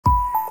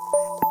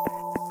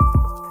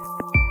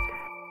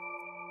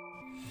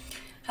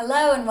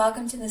Hello and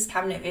welcome to this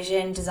cabinet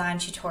vision design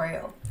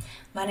tutorial.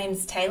 My name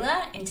is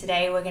Tayla and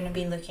today we're going to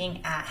be looking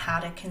at how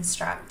to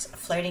construct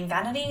floating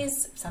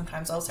vanities,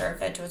 sometimes also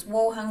referred to as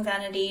wall hung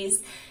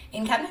vanities,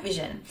 in cabinet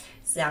vision.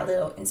 This is our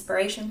little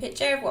inspiration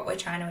picture of what we're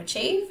trying to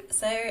achieve,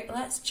 so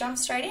let's jump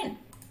straight in.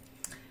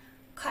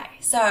 Okay,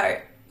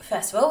 so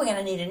first of all we're going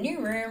to need a new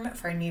room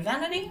for a new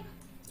vanity.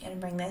 I'm going to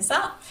bring this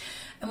up.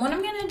 And what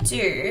I'm going to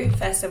do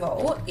first of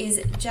all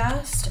is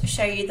just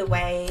show you the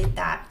way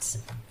that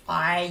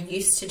I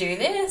used to do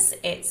this.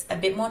 It's a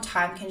bit more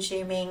time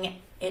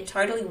consuming. It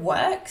totally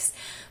works,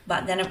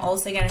 but then I'm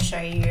also going to show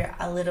you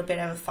a little bit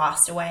of a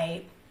faster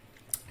way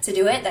to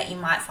do it that you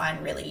might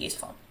find really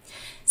useful.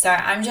 So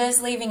I'm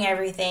just leaving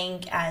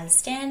everything as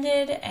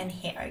standard and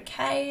hit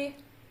OK.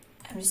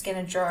 I'm just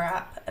going to draw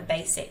up a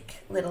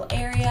basic little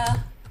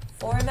area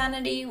for a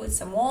vanity with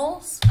some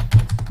walls,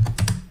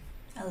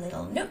 a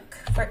little nook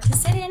for it to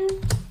sit in,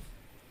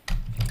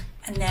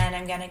 and then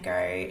I'm going to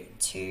go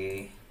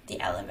to the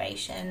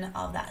elevation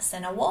of that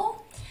center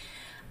wall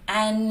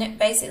and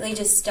basically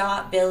just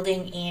start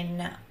building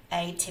in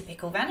a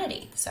typical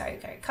vanity. So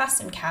go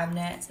custom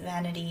cabinets,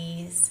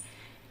 vanities,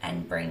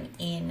 and bring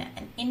in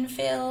an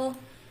infill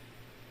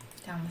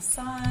down the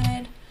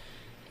side,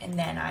 and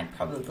then I'd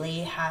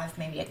probably have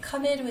maybe a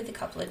cupboard with a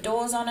couple of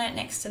doors on it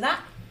next to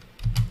that.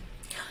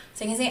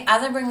 So you can see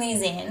as I bring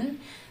these in,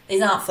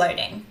 these aren't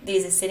floating,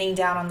 these are sitting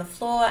down on the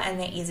floor and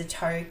there is a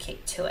toe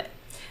kicked to it.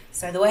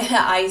 So the way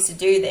that I used to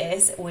do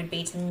this would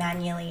be to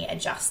manually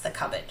adjust the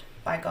cupboard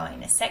by going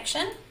to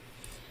section,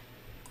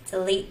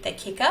 delete the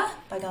kicker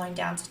by going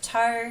down to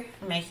toe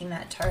and making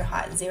that toe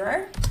height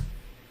 0,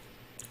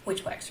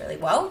 which works really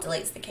well,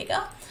 deletes the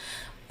kicker,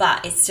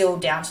 but it's still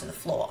down to the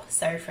floor.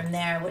 So from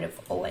there I would have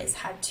always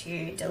had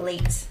to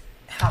delete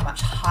how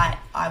much height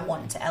I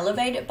want to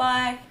elevate it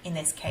by. In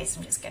this case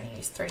I'm just going to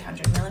use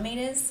 300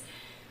 millimeters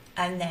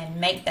and then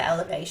make the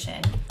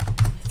elevation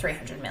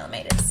 300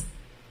 millimeters.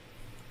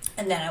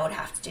 And then I would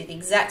have to do the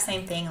exact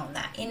same thing on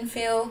that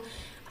infill,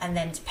 and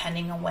then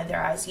depending on whether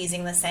I was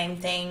using the same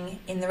thing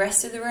in the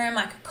rest of the room,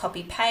 I could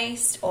copy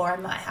paste, or I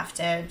might have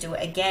to do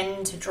it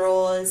again to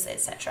drawers,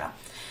 etc.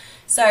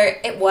 So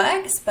it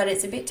works, but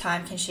it's a bit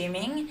time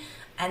consuming.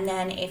 And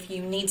then if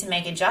you need to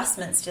make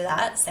adjustments to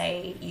that,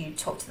 say you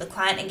talk to the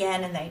client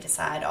again and they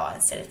decide, oh,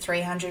 instead of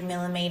 300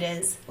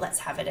 millimeters, let's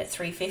have it at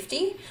 350.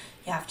 You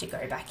have to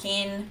go back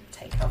in,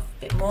 take off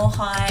a bit more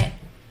height,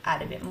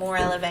 add a bit more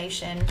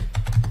elevation.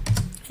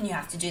 And you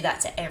have to do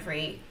that to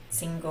every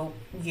single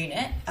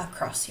unit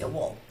across your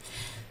wall.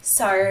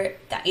 So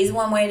that is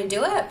one way to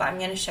do it, but I'm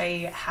going to show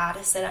you how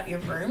to set up your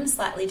room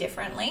slightly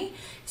differently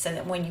so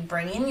that when you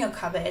bring in your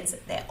cupboards,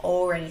 they're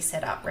already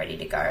set up, ready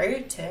to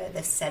go to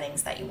the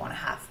settings that you want to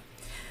have.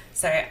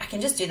 So I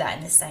can just do that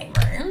in the same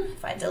room.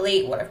 If I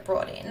delete what I've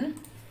brought in,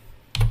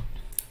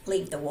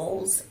 leave the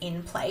walls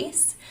in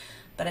place.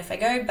 But if I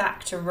go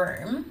back to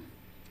room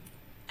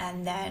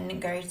and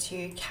then go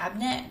to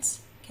cabinet,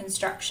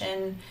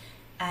 construction,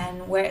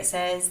 and where it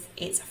says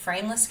it's a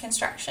frameless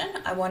construction,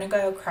 I want to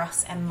go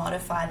across and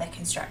modify the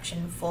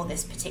construction for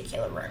this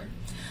particular room.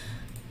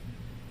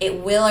 It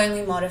will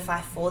only modify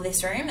for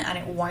this room and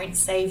it won't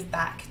save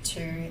back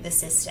to the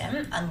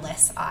system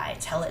unless I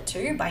tell it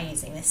to by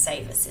using the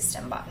Save as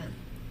System button.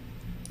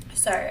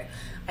 So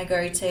I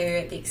go to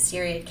the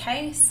exterior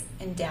case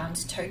and down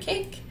to toe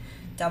kick,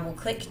 double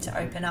click to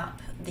open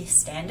up the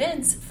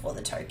standards for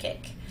the toe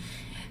kick.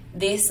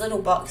 This little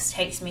box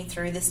takes me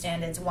through the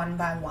standards one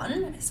by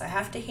one, so I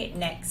have to hit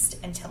next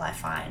until I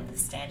find the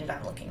standard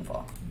I'm looking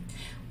for,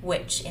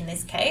 which in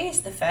this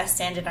case, the first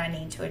standard I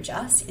need to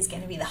adjust is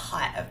going to be the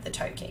height of the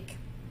toe kick.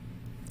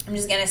 I'm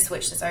just going to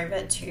switch this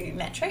over to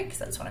metric, because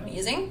that's what I'm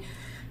using,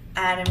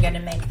 and I'm going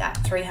to make that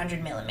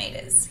 300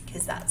 millimeters,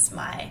 because that's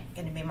going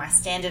to be my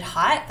standard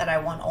height that I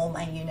want all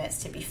my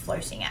units to be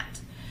floating at.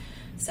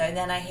 So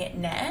then I hit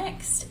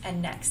next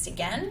and next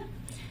again.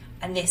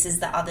 And this is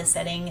the other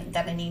setting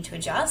that I need to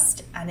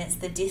adjust, and it's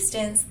the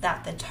distance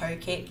that the toe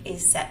kick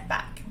is set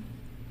back.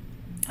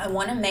 I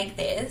want to make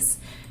this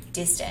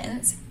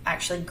distance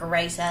actually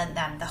greater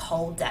than the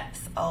whole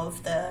depth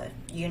of the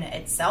unit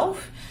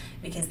itself,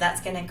 because that's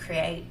going to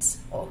create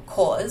or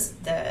cause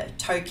the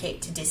toe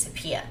kick to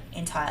disappear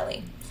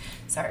entirely.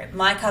 So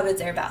my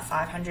cupboards are about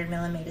 500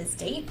 millimeters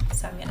deep,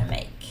 so I'm going to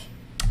make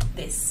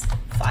this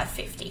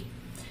 550.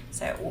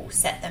 So it will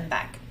set them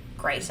back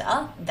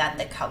greater than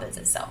the cupboards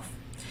itself.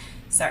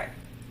 So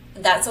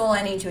that's all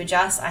I need to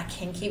adjust. I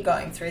can keep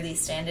going through these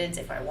standards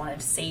if I wanted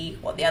to see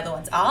what the other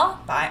ones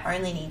are, but I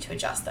only need to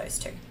adjust those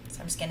two.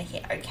 So I'm just going to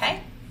hit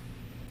OK.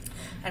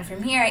 And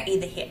from here, I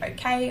either hit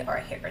OK or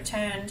I hit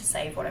return to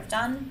save what I've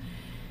done.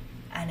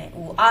 And it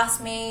will ask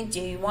me,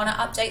 do you want to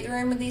update the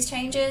room with these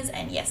changes?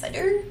 And yes, I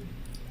do.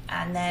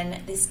 And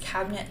then this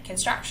cabinet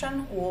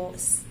construction will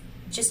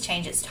just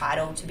change its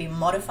title to be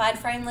modified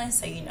frameless,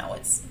 so you know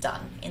it's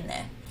done in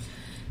there.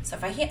 So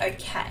if I hit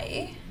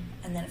OK,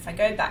 and then if I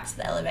go back to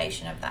the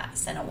elevation of that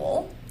center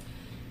wall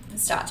and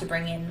start to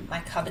bring in my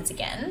cupboards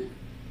again,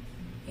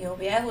 you'll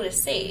be able to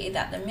see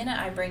that the minute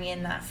I bring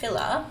in that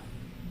filler,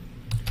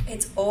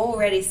 it's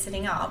already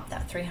sitting up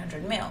that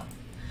 300 mil.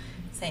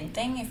 Same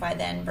thing if I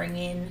then bring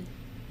in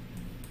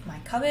my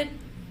cupboard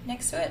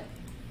next to it.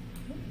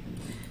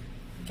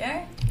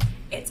 Go.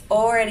 It's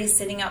already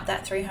sitting up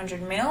that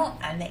 300 mil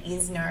and there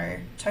is no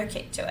toe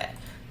kick to it.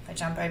 If I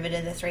jump over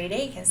to the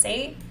 3D, you can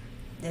see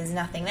there's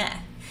nothing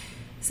there.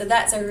 So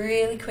that's a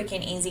really quick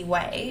and easy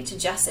way to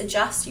just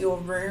adjust your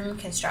room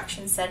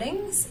construction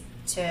settings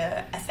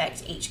to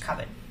affect each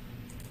cupboard.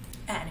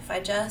 And if I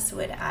just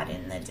would add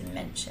in the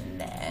dimension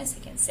there, so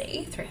you can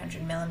see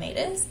 300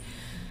 millimeters.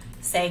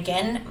 Say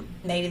again,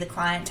 maybe the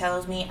client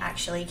tells me,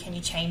 actually, can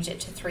you change it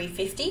to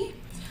 350?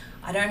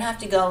 I don't have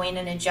to go in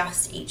and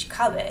adjust each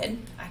cupboard.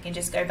 I can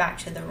just go back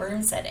to the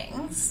room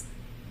settings,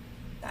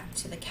 back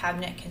to the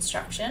cabinet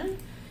construction,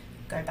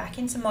 go back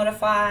into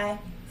modify,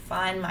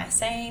 find my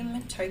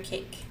same toe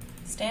kick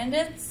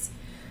standards,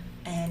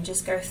 and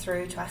just go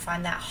through till I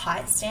find that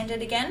height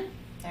standard again.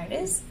 There it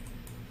is.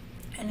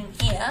 And in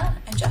here,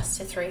 adjust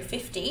to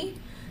 350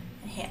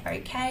 and hit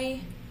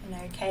OK and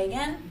OK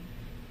again.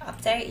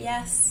 Update,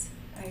 yes,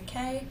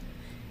 OK.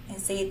 And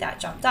see that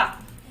jumped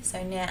up.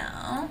 So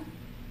now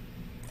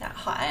that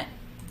height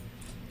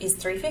is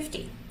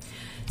 350.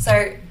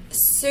 So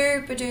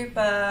super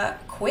duper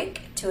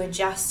quick to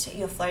adjust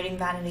your floating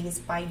vanities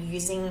by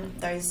using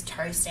those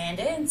toe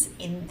standards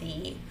in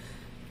the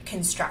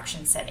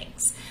construction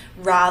settings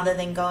rather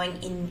than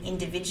going in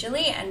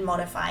individually and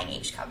modifying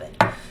each cupboard.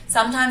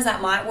 Sometimes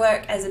that might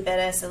work as a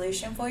better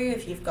solution for you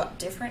if you've got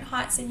different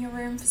heights in your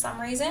room for some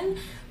reason,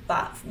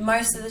 but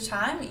most of the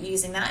time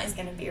using that is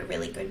going to be a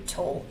really good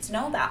tool to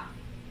know about.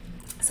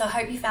 So I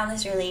hope you found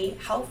this really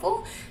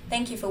helpful.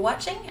 Thank you for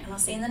watching and I'll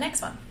see you in the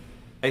next one.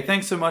 Hey,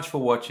 thanks so much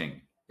for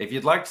watching. If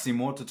you'd like to see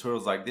more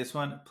tutorials like this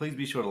one, please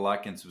be sure to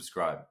like and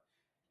subscribe.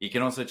 You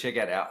can also check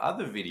out our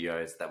other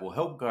videos that will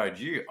help guide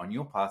you on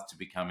your path to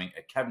becoming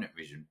a Cabinet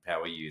Vision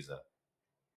power user.